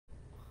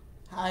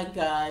Hi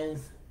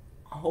guys,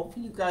 I hope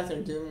you guys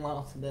are doing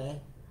well today.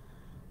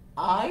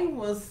 I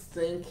was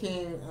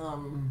thinking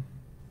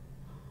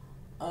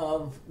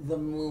of the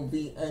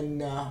movie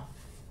Enough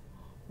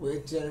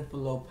with Jennifer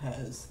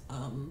Lopez.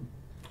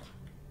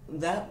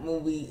 That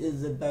movie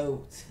is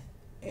about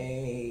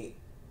a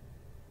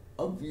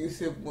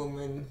abusive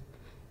woman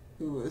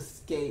who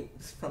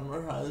escapes from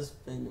her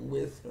husband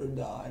with her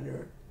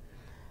daughter.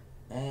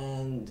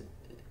 And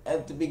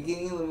at the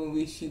beginning of the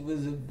movie, she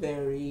was a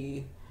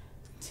very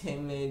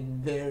timid,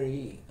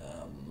 very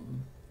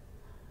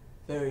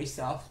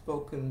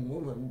soft-spoken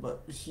woman,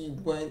 but she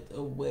went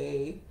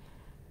away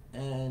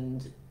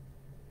and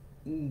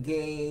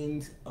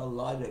gained a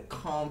lot of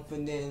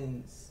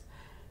confidence,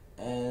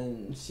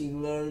 and she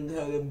learned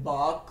how to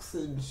box,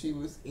 and she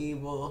was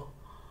able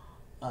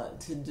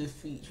to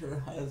defeat her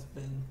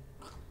husband.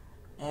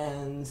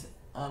 And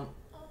um,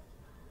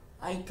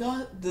 I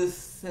got this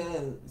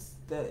sense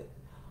that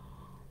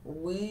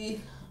we,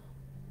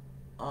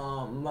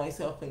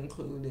 myself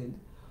included,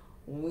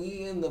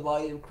 we in the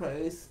body of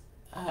Christ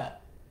have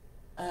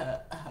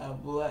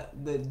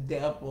let the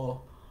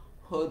devil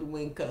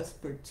hoodwink us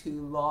for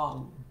too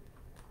long.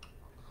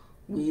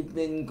 We've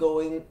been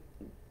going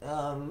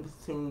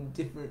through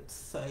different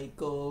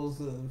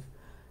cycles of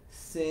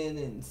sin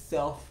and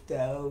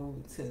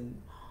self-doubt and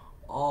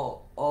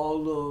all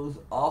those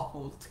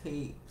awful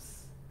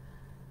tapes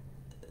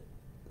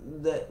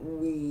that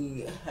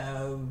we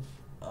have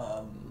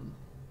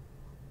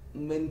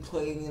been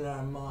playing in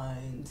our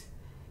mind.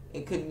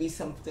 It could be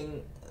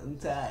something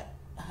that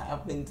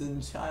happened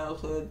in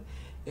childhood.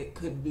 It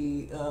could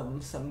be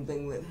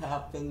something that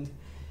happened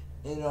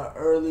in our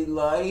early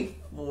life,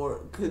 or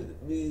it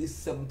could be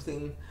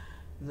something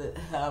that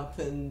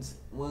happened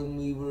when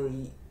we were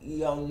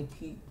young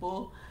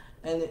people,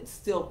 and it's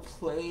still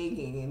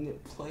plaguing and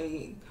it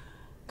plaguing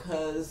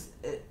because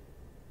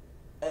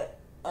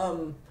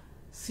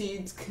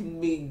seeds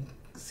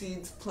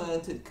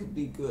planted could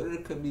be good or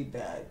it could be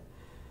bad.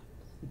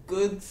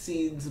 Good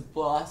seeds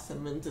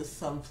blossom into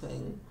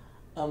something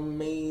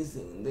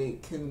amazing. They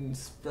can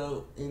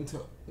sprout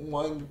into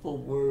wonderful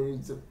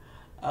words of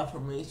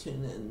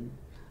affirmation and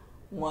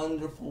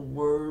wonderful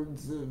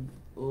words of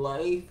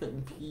life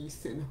and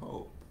peace and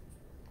hope.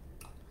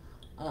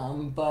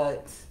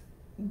 But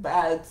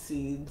bad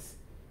seeds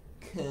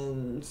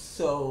can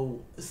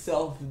sow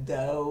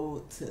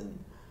self-doubt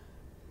and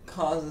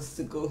cause us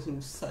to go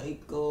through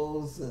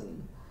cycles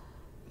and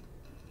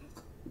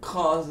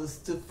cause us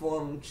to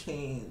form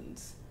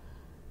chains,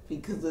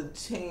 because a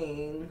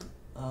chain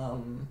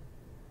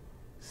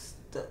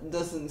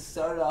doesn't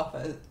start off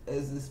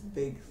as this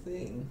big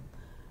thing.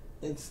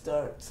 It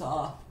starts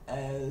off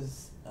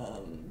as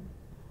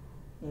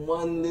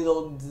one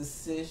little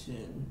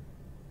decision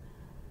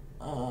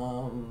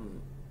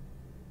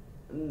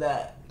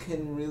that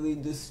can really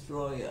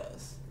destroy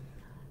us.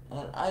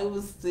 And I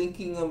was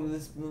thinking of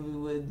this movie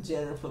with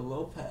Jennifer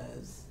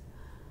Lopez,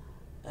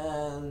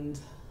 and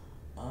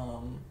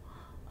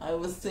I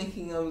was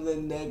thinking of the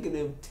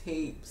negative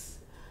tapes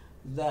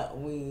that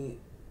we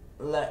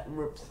let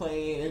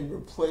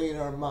replay in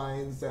our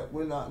minds, that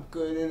we're not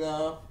good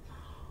enough,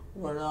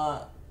 we're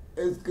not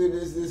as good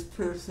as this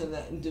person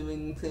at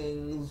doing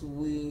things,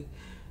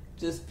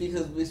 just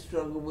because we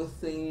struggle with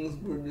things,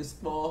 we're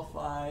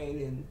disqualified,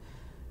 and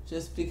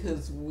just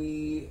because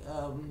we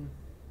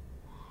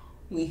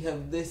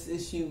have this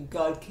issue,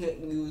 God can't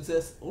use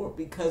us, or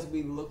because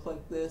we look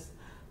like this,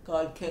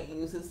 God can't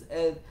use us.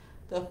 And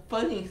the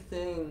funny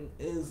thing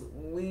is,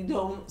 we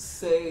don't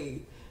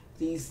say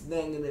these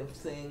negative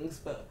things,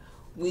 but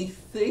we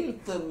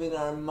think them in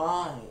our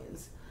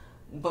minds,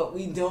 but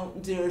we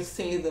don't dare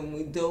say them.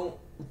 We don't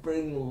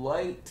bring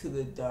light to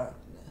the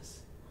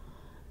darkness.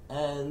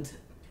 And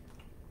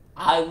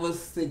I was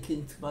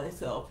thinking to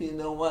myself, you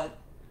know what?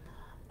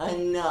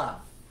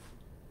 Enough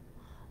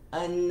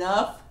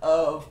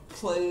of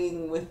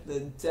playing with the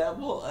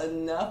devil,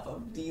 enough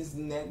of these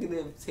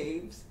negative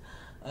tapes,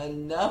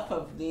 enough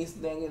of these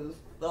negative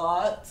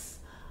thoughts,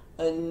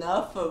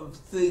 enough of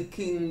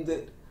thinking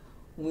that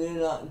we're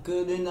not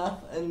good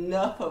enough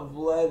of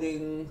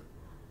letting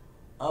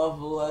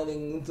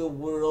the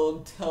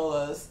world tell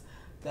us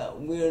that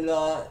we're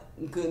not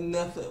good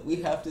enough, that we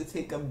have to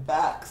take a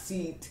back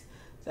seat,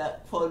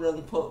 that quote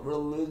unquote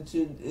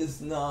religion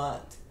is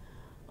not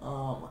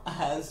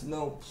has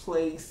no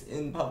place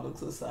in public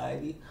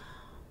society.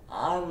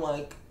 I'm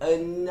like,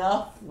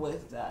 enough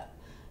with that.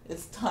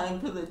 It's time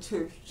for the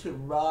church to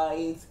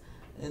rise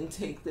and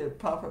take their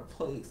proper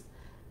place.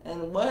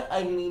 And what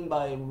I mean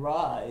by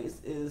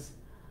rise is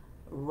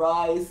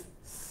rise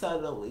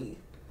subtly.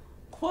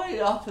 Quite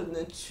often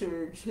the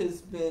church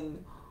has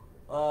been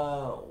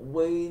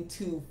way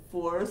too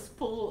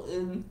forceful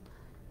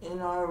in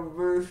our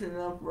version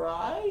of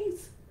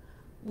rise.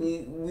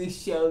 We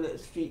shout at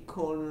street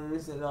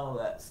corners and all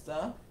that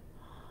stuff,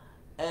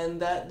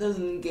 and that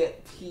doesn't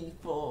get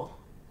people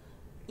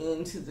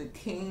into the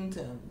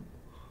kingdom.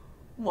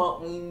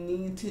 What we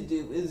need to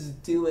do is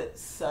do it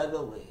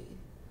subtly.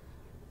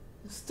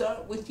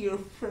 Start with your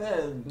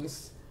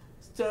friends.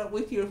 start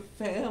with your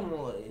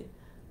family.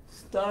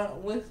 Start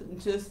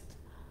with just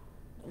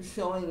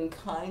showing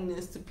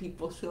kindness to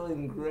people,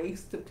 showing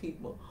grace to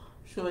people,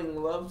 showing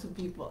love to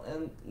people,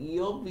 and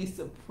you'll be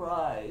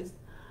surprised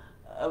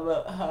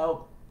about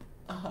how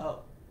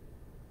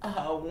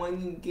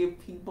when you give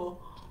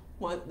people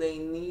what they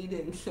need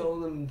and show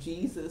them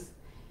Jesus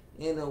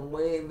in a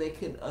way they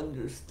can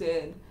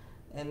understand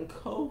and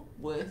cope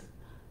with,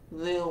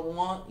 they'll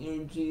want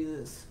your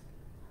Jesus.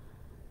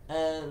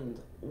 And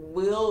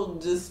we'll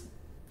just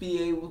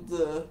be able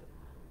to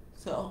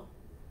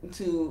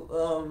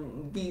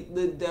beat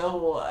the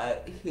devil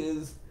at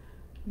his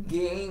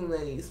game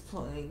that he's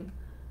playing.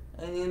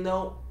 And you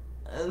know,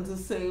 and to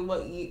say,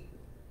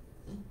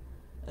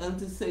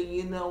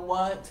 you know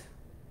what?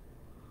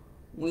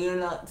 We're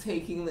not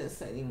taking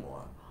this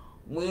anymore.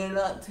 We're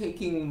not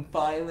taking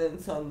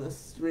violence on the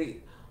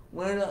street.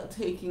 We're not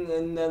taking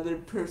another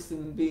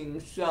person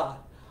being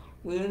shot.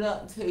 We're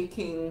not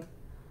taking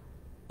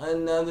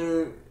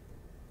another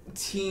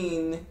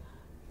teen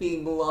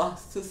being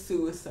lost to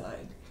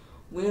suicide.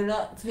 We're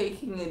not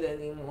taking it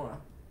anymore.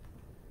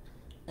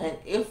 And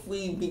if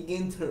we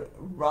begin to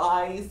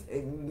rise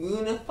and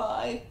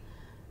unify,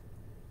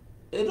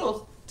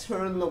 it'll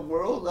turn the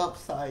world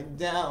upside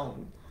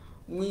down.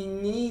 We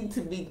need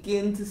to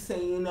begin to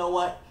say, you know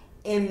what,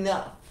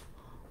 enough.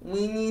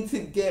 We need to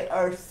get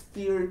our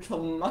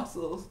spiritual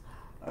muscles,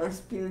 our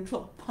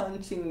spiritual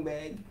punching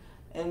bag,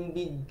 and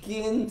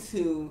begin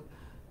to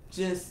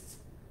just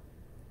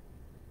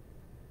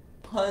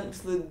punch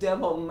the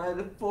devil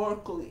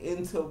metaphorically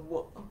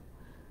into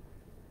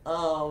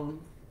out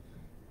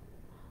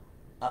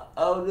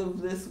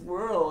of this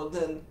world.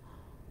 And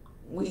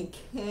we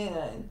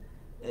can.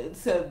 It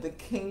said the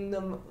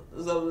kingdoms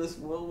of this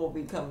world will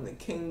become the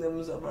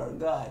kingdoms of our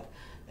God.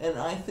 And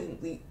I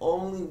think the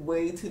only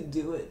way to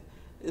do it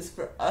is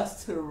for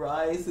us to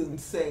rise and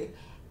say,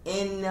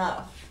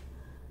 enough.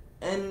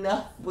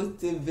 Enough with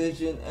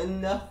division.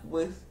 Enough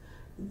with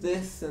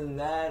this and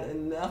that.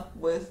 Enough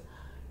with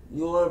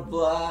you're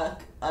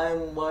black,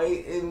 I'm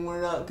white, and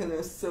we're not going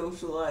to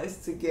socialize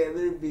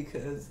together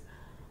because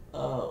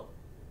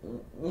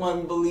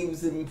one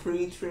believes in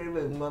pre-trib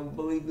and one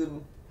believes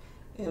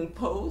in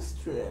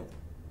post-trib.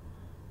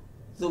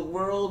 The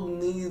world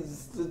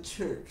needs the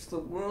church. The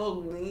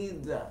world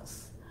needs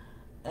us.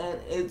 And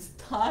it's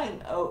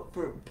time out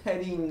for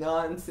petty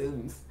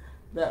nonsense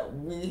that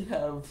we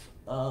have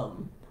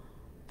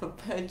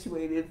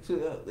perpetuated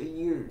throughout the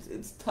years.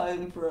 It's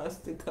time for us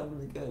to come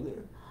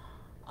together.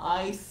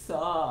 I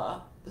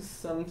saw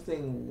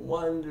something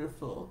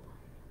wonderful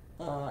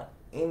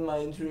in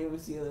my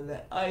dreams the other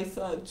night. I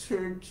saw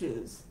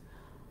churches.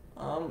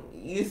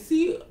 You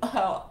see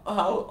how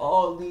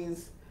all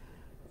these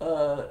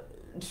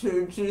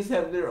churches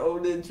have their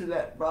own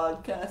internet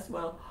broadcast?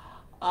 Well,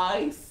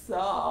 I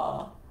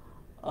saw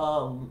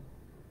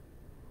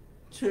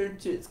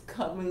churches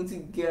coming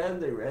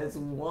together as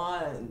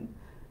one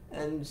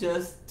and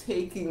just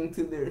taking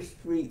to their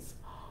streets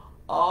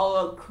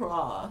all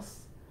across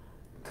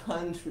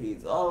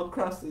countries, all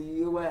across the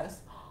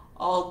U.S.,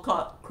 all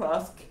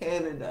across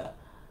Canada,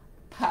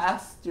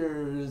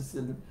 pastors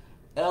and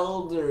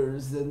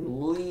elders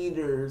and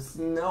leaders,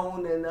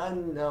 known and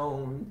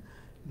unknown,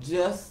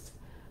 just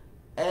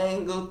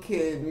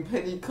Anglican,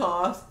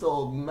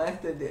 Pentecostal,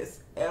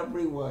 Methodist,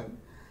 everyone,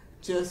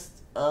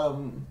 just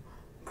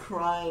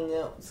crying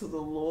out to the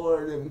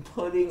Lord and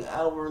putting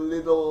our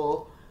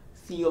little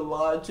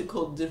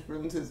theological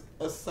differences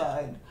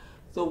aside.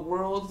 The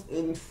world's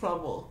in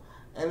trouble.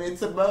 And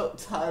it's about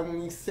time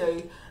we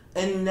say,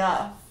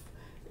 enough.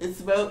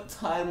 It's about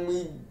time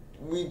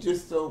we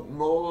just don't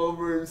roll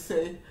over and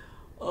say,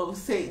 oh,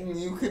 Satan,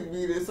 you can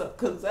beat us up.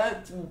 Because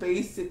that's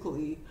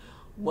basically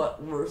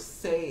what we're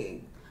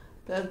saying.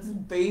 That's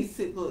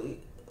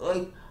basically,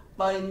 like,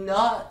 by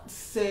not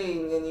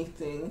saying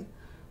anything,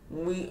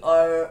 we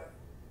are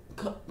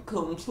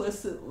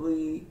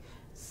complicitly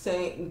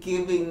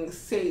giving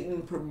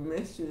Satan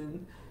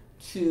permission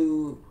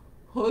to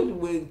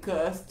hoodwink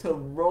us, to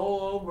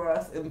roll over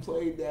us and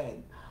play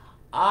dead.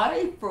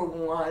 I, for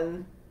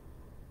one,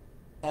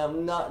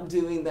 am not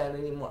doing that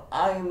anymore.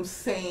 I am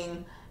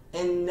saying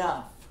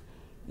enough.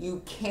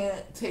 You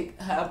can't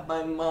have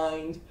my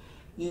mind.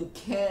 You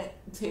can't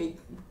take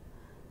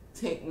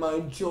my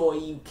joy.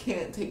 You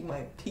can't take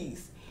my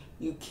peace.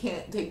 You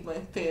can't take my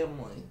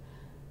family.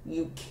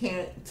 You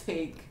can't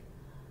take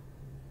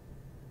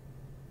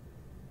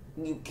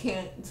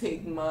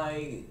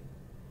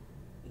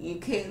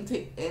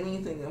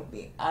anything of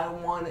me. I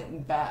want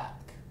it back.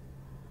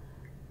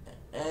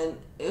 And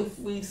if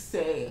we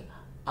say,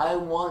 I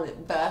want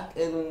it back,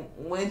 and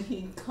when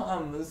he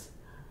comes,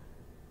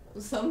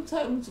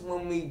 sometimes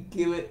when we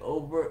give it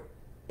over,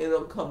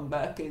 it'll come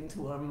back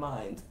into our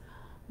minds.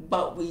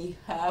 But we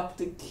have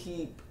to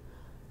keep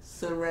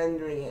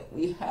surrendering it.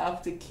 We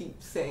have to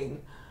keep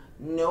saying,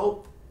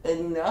 nope,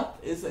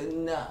 enough is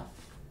enough.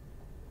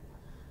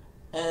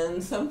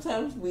 And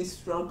sometimes we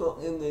struggle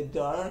in the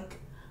dark,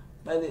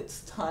 but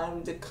it's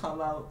time to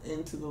come out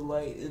into the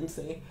light and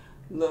say,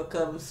 look,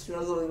 I'm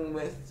struggling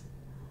with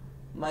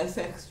my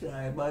sex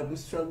drive. I'm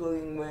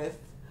struggling with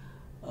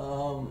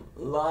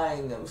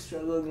lying. I'm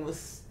struggling with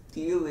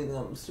stealing.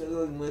 I'm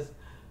struggling with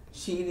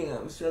cheating.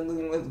 I'm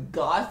struggling with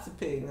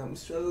gossiping. I'm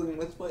struggling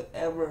with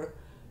whatever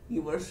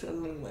you are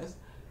struggling with.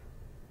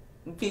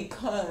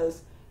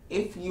 Because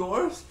if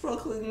you're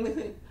struggling with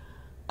it,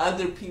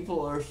 other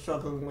people are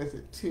struggling with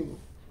it too.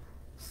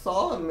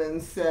 Solomon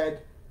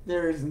said,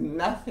 there is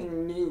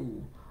nothing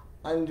new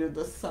under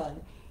the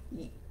sun.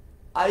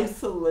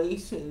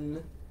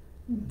 Isolation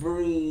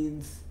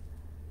breeds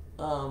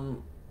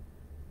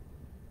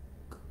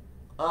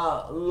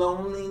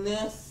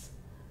loneliness,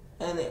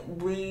 and it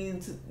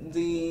breeds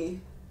the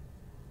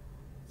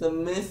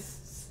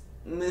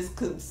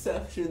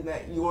misconception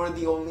that you're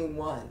the only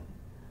one.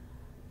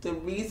 The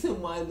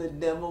reason why the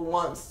devil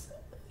wants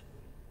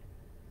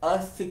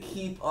us to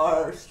keep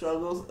our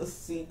struggles a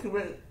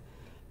secret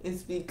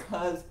is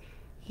because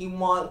he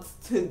wants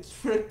to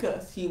trick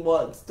us. He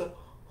wants to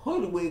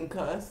hoodwink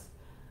us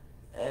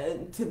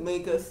and to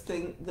make us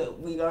think that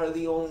we are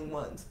the only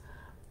ones.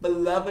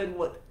 Beloved,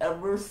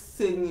 whatever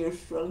sin you're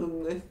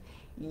struggling with,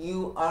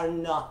 you are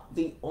not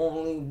the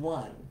only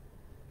one.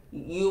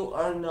 You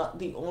are not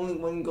the only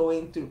one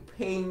going through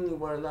pain.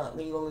 You are not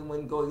the only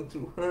one going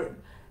through hurt.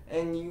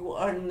 And you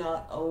are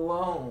not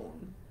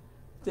alone.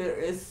 There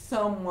is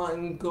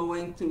someone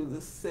going through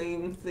the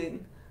same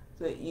thing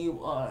that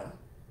you are.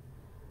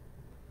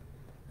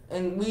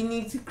 And we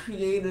need to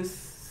create a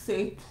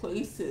safe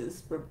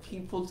places for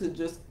people to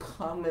just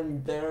come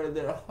and bare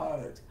their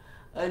heart.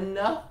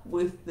 Enough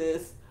with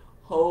this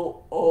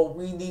whole, oh,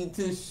 we need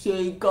to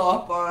shake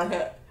off our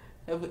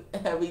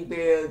heavy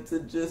bands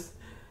and just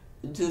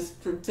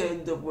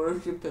pretend to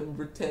worship and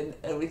pretend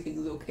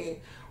everything's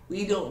okay.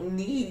 We don't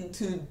need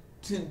to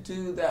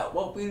do that.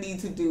 What we need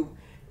to do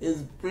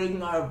is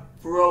bring our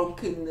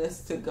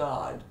brokenness to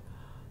God.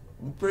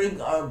 Bring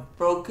our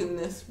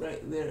brokenness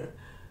right there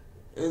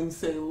and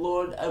say,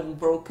 Lord, I'm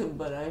broken,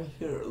 but I'm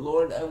here.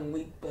 Lord, I'm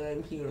weak, but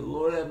I'm here.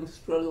 Lord, I'm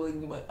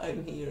struggling, but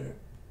I'm here.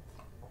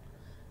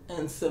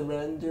 And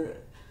surrender.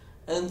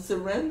 And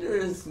surrender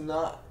is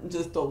not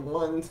just a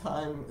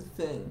one-time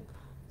thing.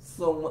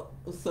 So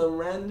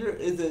surrender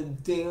is a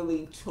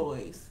daily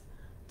choice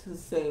to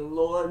say,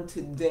 Lord,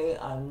 today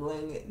I'm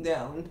laying it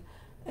down.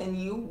 And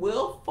you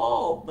will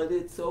fall, but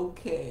it's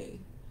okay.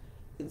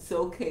 It's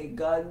okay.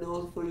 God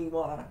knows where you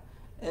are.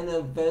 And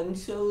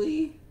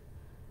eventually,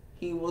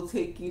 He will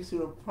take you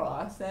through a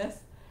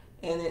process,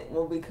 and it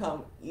will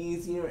become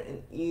easier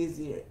and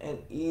easier and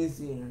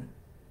easier.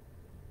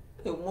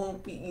 It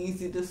won't be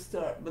easy to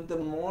start, but the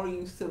more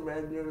you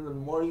surrender, the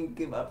more you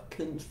give up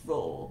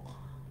control,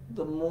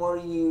 the more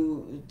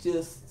you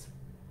just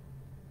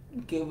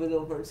give it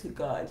over to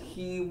God,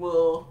 He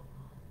will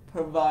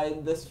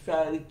provide the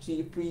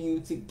strategy for you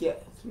to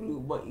get through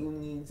what you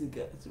need to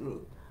get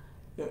through.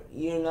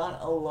 You're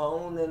not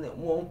alone, and it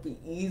won't be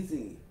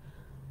easy.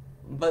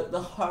 But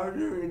the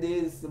harder it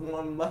is, the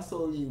more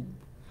muscle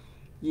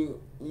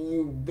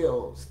you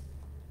build.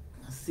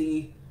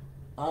 See,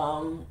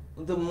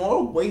 the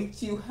more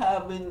weight you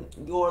have in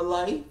your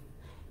life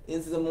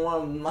is the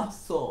more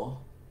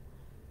muscle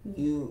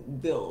you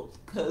build.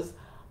 Because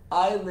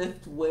I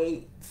lift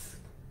weights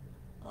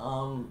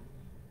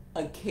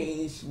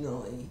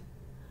occasionally.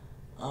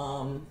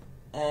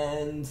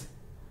 And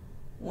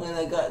when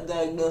I got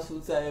diagnosed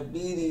with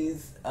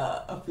diabetes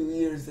a few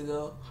years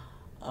ago,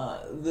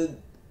 the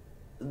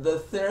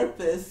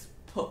therapist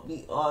put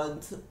me on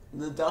to,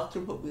 the doctor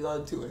put me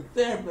on to a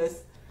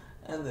therapist,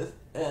 and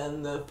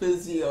the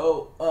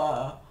physio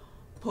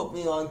put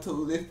me on to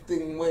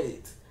lifting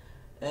weights.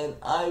 And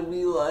I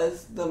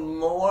realized the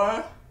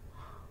more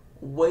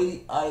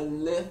weight I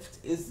lift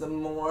is the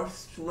more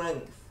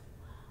strength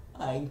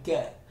I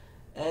get.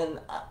 And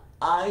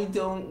I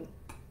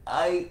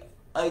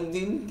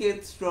didn't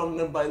get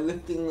stronger by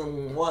lifting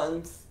them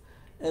once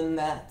and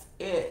that's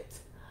it.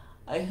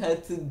 I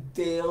had to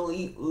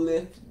daily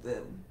lift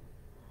them.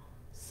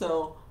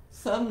 So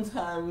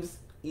sometimes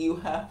you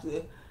have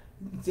to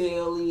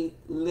daily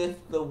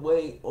lift the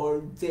weight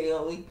or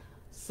daily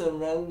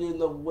surrender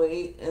the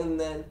weight, and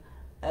then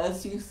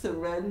as you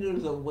surrender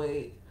the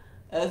weight,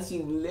 as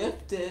you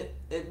lift it,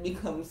 it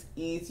becomes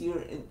easier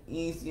and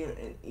easier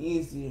and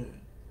easier.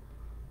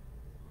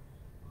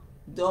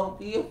 Don't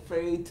be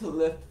afraid to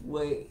lift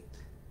weight.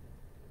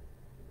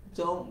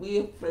 Don't be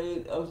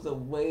afraid of the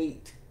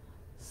weight.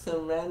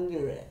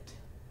 Surrender it.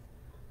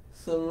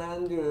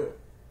 Surrender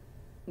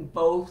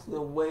both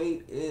the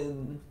weight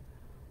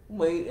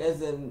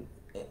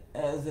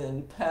as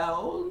in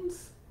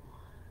pounds,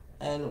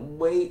 and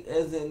weight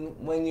as in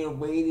when you're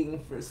waiting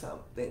for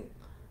something.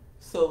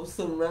 So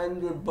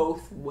surrender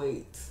both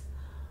weights.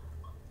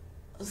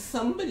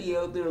 Somebody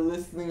out there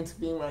listening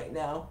to me right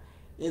now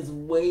is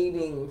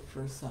waiting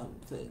for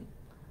something.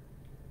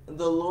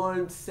 The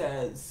Lord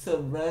says,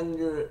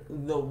 surrender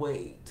the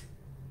weight.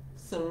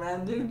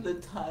 Surrender the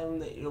time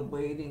that you're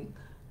waiting.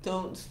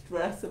 Don't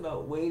stress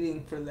about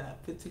waiting for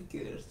that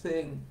particular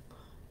thing.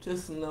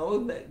 Just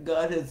know that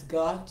God has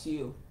got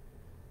you,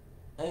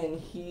 and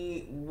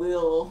He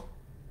will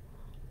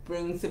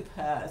bring to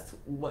pass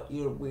what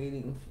you're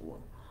waiting for.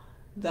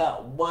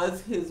 That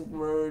was his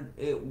word.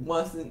 It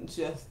wasn't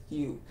just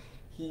you.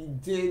 He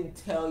did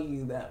tell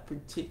you that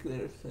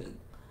particular thing.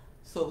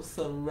 So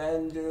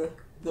surrender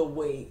the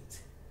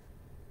weight.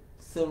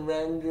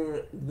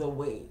 Surrender the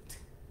weight.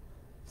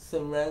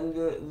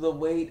 Surrender the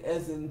weight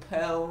as in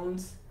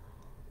pounds,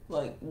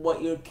 like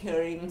what you're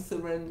carrying,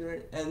 surrender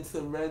it, and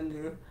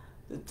surrender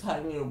the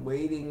time you're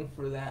waiting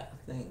for that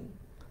thing.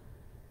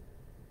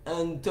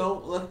 And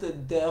don't let the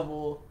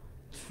devil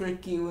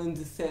trick you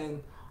into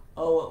saying,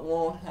 oh, it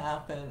won't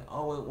happen,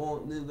 oh, it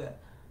won't do that.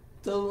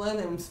 Don't let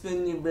him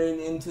spin your brain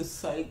into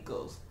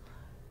cycles.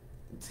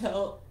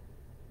 Tell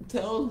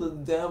the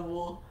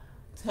devil,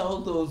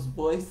 tell those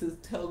voices,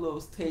 tell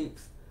those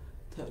tapes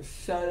to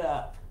shut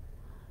up,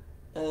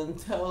 and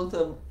tell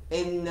them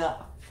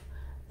enough.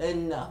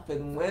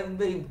 And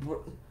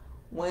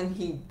when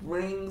he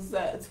brings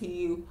that to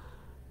you,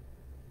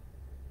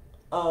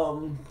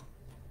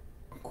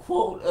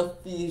 quote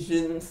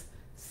Ephesians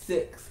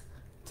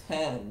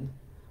 6:10.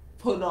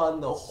 Put on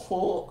the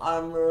whole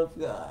armor of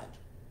God.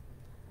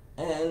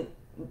 And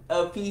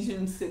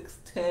Ephesians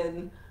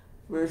 6:10,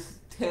 verse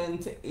 10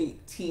 to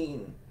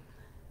 18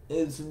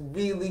 is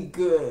really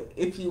good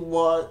if you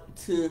want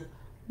to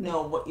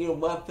know what your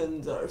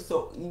weapons are.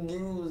 So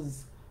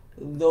use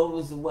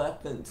those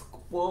weapons.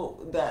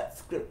 Quote that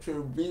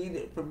scripture. Read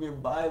it from your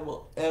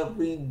Bible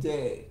every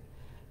day.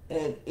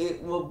 And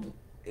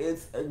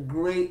it's a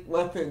great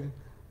weapon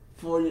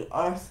for your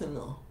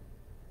arsenal.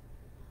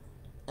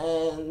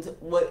 And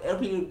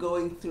whatever you're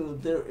going through,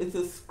 there is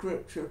a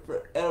scripture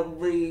for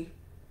every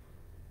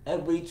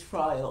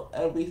trial,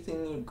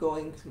 everything you're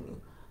going through.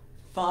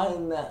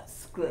 Find that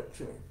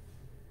scripture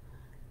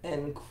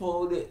and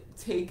quote it,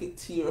 take it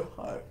to your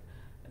heart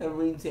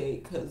every day,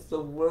 because the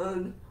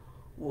word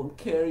will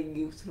carry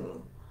you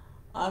through.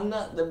 I'm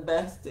not the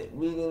best at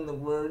reading the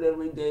word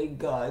every day,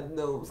 God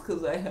knows,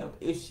 because I have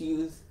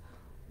issues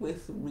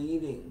with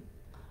reading.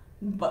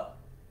 But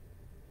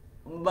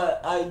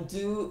I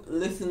do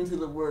listen to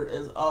the word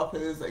as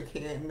often as I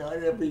can, not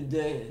every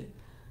day,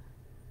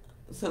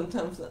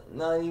 sometimes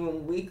not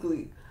even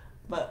weekly,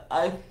 but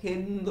I've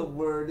hidden the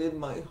word in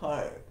my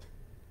heart.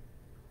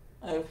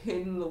 I've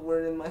hidden the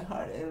word in my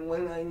heart, and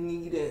when I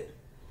need it,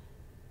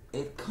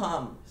 it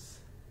comes.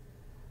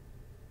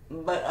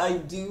 But I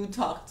do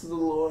talk to the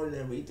Lord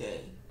every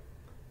day,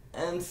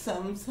 and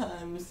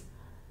sometimes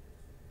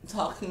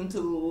talking to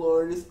the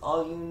Lord is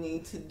all you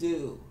need to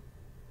do.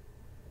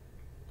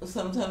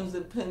 Sometimes,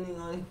 depending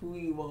on who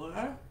you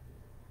are,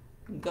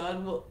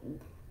 God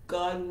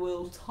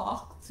will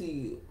talk to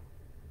you.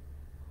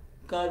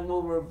 God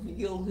will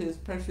reveal his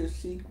precious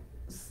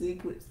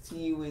secrets to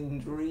you in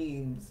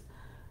dreams.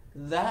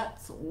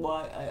 That's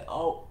why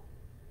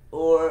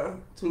or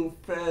through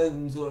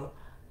friends, or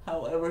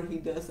however he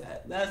does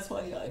that. That's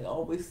why I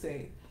always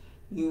say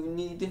you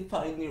need to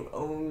find your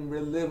own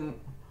rhythm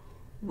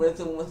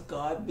with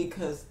God,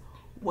 because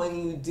when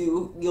you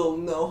do, you'll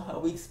know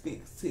how he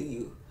speaks to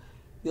you.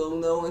 You'll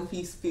know if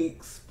he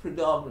speaks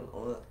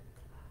predominantly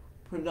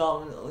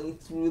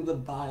through the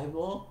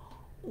Bible,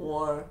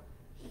 or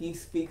he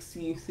speaks to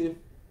you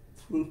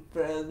through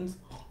friends,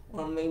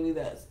 or maybe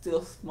that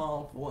still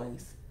small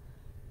voice.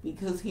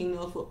 Because he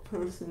knows what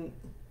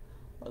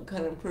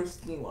kind of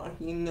person you are.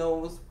 He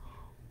knows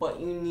what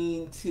you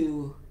need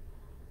to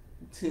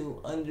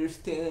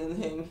understand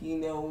him. He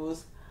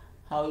knows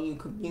how you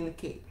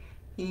communicate.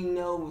 He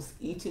knows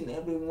each and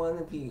every one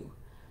of you.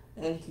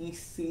 And he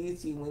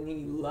sees you and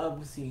he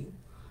loves you.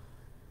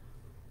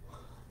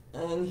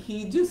 And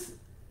he just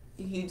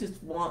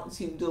wants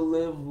you to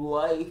live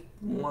life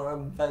more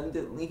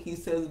abundantly. He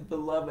says,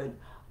 beloved,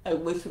 I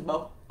wish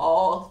above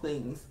all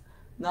things,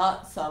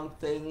 not some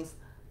things,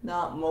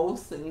 not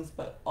most things,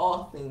 but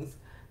all things,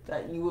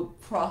 that you would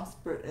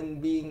prosper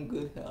and be in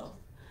good health.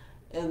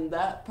 And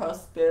that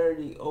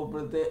prosperity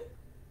over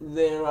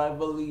there, I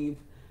believe,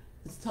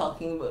 is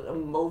talking about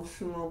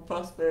emotional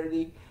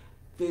prosperity,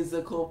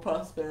 physical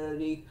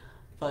prosperity,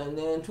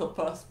 financial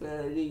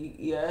prosperity,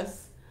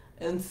 yes,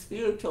 and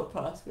spiritual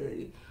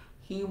prosperity.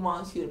 He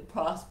wants you to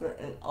prosper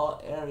in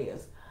all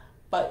areas.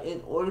 But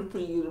in order for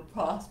you to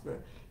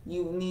prosper,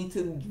 you need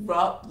to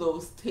drop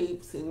those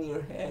tapes in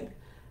your head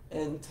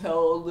and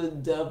tell the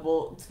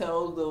devil,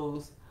 tell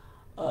those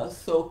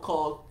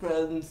so-called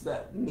friends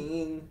that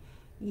mean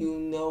you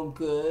no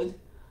good,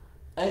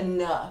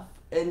 enough.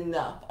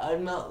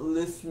 I'm not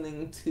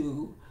listening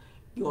to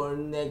your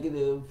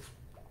negative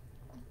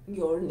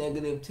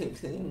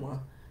tapes anymore.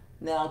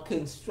 Now,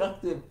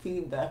 constructive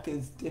feedback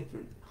is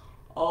different.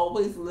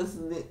 Always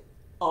listen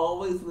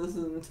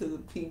to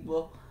the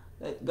people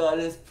that God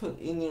has put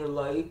in your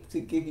life to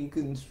give you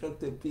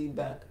constructive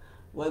feedback,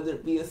 whether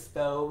it be a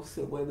spouse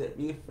or whether it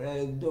be a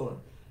friend or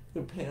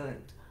your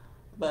parent.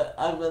 But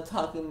I'm not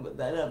talking about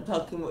that. I'm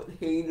talking about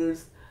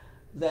haters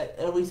that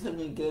every time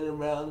you get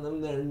around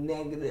them, they're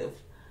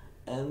negative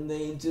and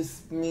they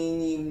just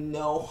mean you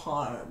no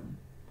harm.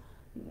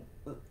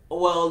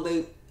 Well,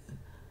 they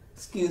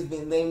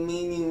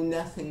mean you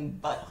nothing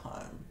but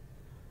harm.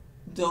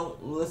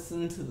 don't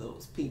listen to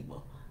those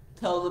people.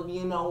 Tell them,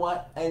 you know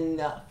what,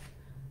 enough.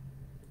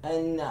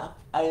 Enough.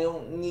 I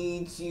don't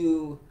need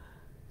you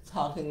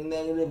talking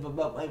negative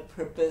about my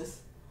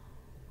purpose.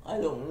 I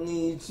don't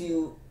need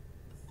you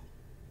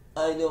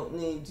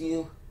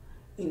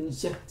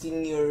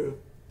injecting your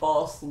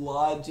false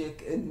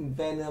logic and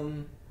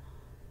venom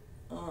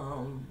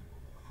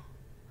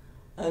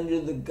under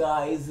the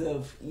guise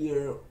of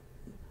you're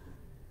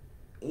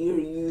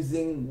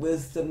using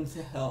wisdom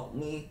to help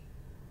me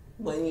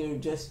when you're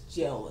just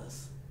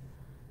jealous.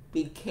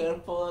 Be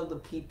careful of the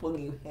people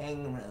you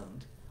hang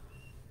around.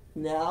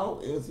 Now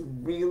it's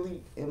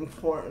really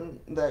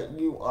important that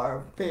you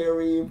are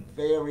very,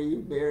 very,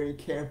 very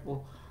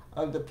careful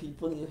of the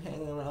people you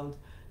hang around,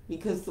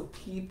 because the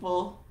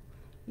people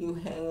you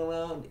hang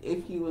around,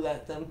 if you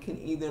let them, can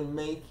either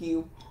make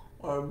you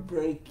or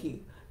break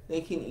you.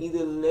 They can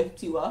either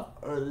lift you up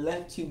or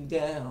let you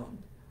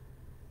down.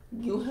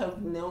 You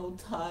have no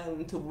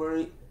time to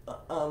worry,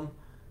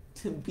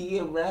 to be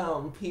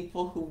around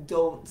people who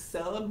don't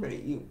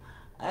celebrate you.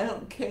 I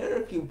don't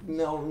care if you've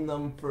known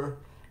them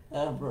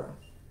forever.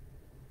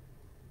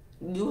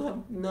 You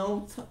have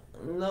no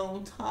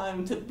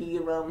time to be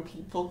around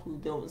people who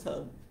don't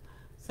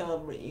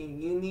celebrate you.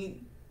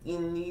 You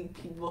need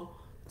people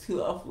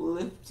to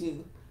uplift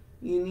you.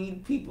 You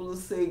need people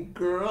to say,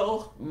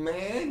 girl,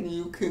 man,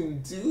 you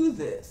can do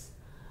this.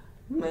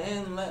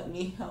 Man, let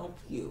me help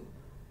you.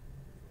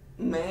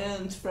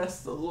 Man,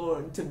 trust the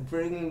Lord to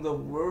bring the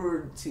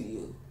word to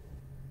you.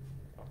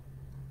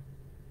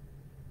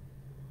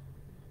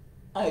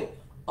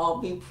 I'll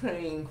be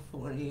praying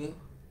for you.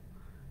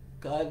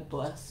 God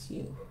bless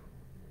you.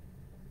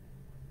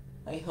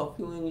 I hope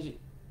you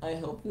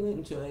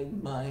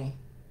enjoyed my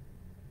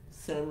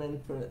sermon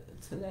for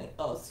tonight.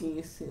 I'll see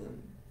you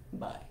soon.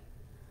 Bye.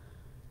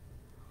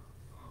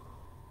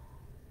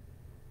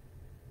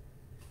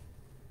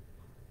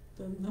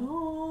 The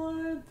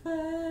Lord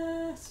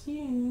bless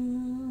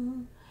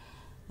you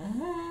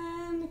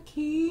and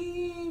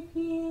keep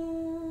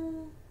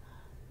you.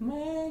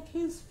 Make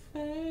his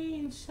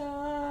face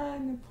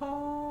shine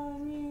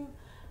upon you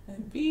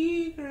and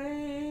be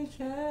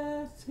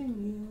gracious to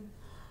you.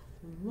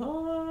 The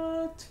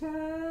Lord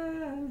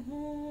turn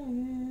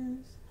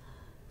his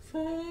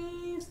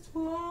face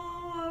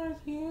toward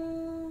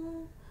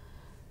you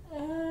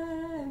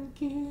and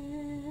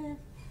give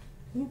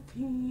you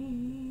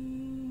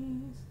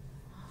peace.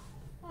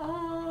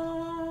 Amen.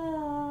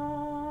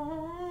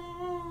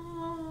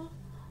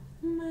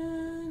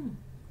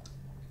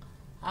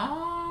 Amen.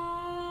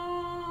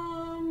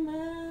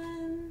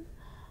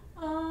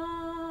 Amen.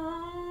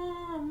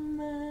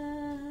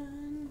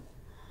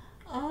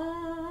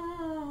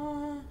 Amen.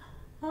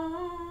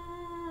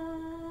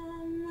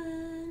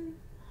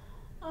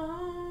 Amen.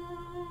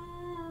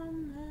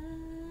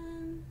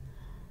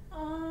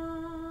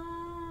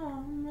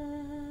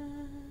 Amen.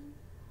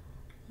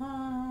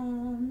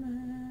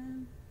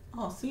 Amen.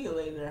 I'll see you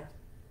later.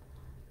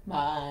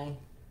 Bye.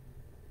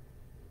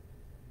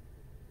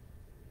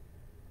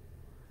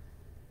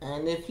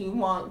 And if you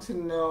want to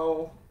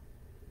know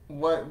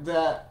what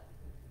that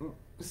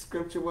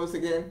scripture was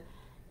again,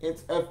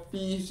 it's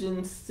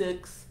Ephesians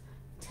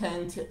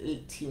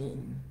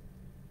 6:10-18.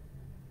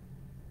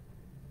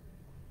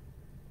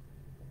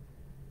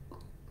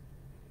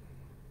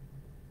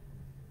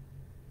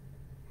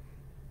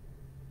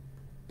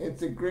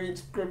 It's a great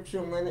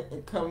scripture when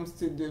it comes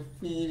to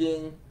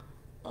defeating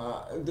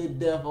the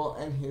devil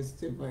and his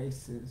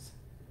devices.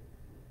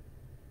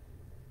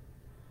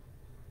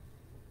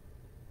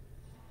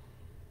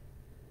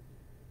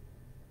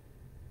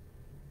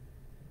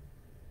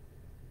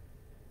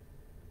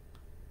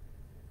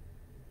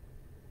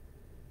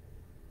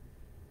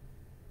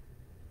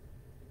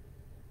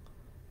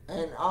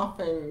 And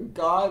often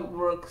God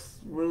works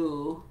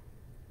through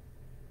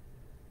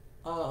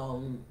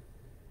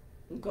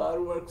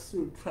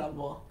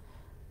trouble,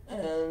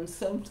 and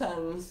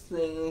sometimes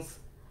things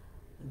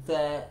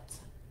that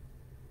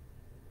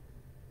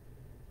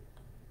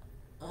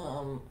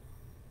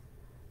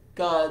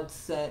God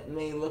sent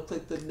may look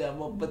like the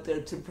devil, but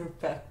they're to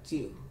perfect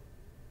you.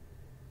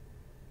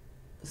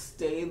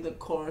 Stay the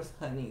course,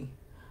 honey.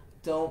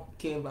 Don't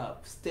give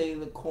up. Stay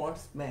the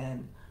course,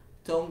 man.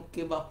 Don't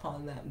give up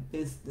on that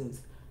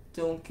business.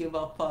 Don't give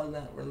up on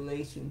that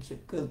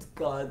relationship because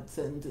God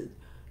sent it.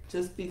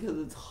 Just because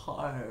it's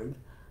hard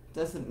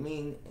doesn't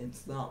mean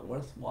it's not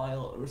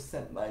worthwhile or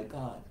sent by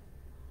God.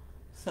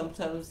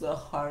 Sometimes the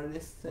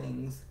hardest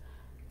things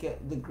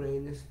get the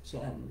greatest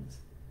gems.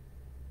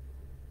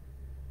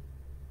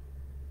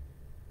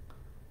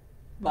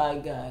 Bye,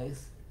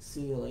 guys.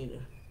 See you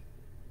later.